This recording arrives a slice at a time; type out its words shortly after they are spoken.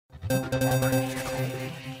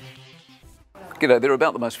G'day, they're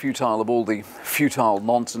about the most futile of all the futile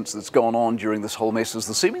nonsense that's gone on during this whole mess is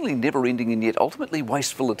the seemingly never-ending and yet ultimately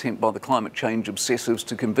wasteful attempt by the climate change obsessives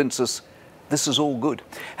to convince us this is all good.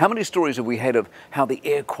 How many stories have we had of how the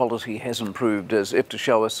air quality has improved as if to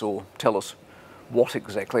show us or tell us what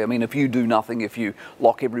exactly? I mean, if you do nothing, if you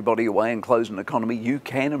lock everybody away and close an economy, you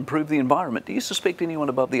can improve the environment. Do you suspect anyone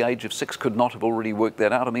above the age of 6 could not have already worked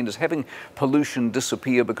that out? I mean, does having pollution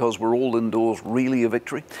disappear because we're all indoors really a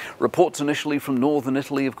victory? Reports initially from northern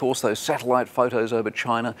Italy, of course, those satellite photos over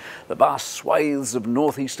China, the vast swathes of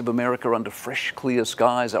northeast of America under fresh, clear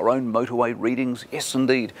skies, our own motorway readings. Yes,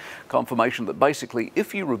 indeed, confirmation that basically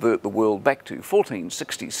if you revert the world back to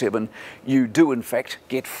 1467, you do in fact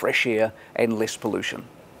get fresh air and less pollution.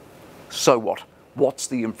 So what? What's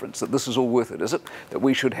the inference? That this is all worth it, is it? That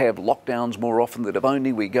we should have lockdowns more often, that if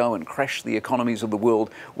only we go and crash the economies of the world,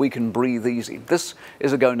 we can breathe easy. This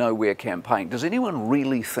is a go nowhere campaign. Does anyone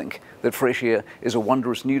really think that fresh air is a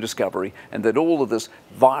wondrous new discovery and that all of this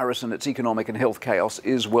virus and its economic and health chaos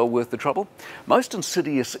is well worth the trouble? Most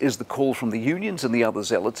insidious is the call from the unions and the other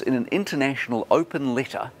zealots in an international open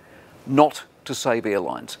letter not to save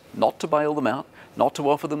airlines, not to bail them out, not to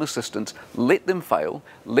offer them assistance, let them fail,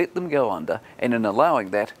 let them go under, and in allowing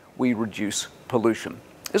that, we reduce pollution.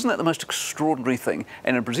 Isn't that the most extraordinary thing?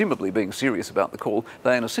 And in presumably being serious about the call,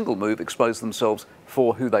 they in a single move expose themselves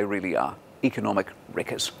for who they really are, economic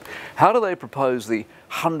wreckers. How do they propose the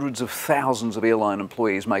hundreds of thousands of airline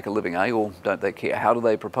employees make a living, eh? Or don't they care? How do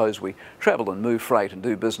they propose we travel and move freight and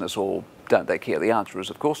do business, or don't they care? The answer is,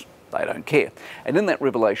 of course, they don't care. And in that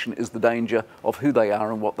revelation is the danger of who they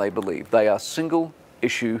are and what they believe. They are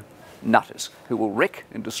single-issue nutters who will wreck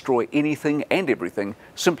and destroy anything and everything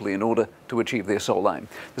simply in order to achieve their sole aim.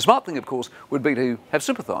 The smart thing, of course, would be to have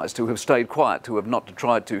sympathised, to have stayed quiet, to have not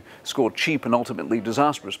tried to score cheap and ultimately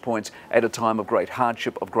disastrous points at a time of great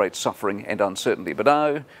hardship, of great suffering and uncertainty. But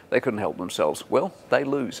no, they couldn't help themselves. Well, they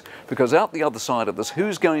lose. Because out the other side of this,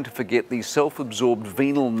 who's going to forget the self-absorbed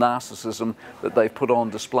venal narcissism that they've put on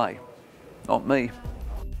display? Not me.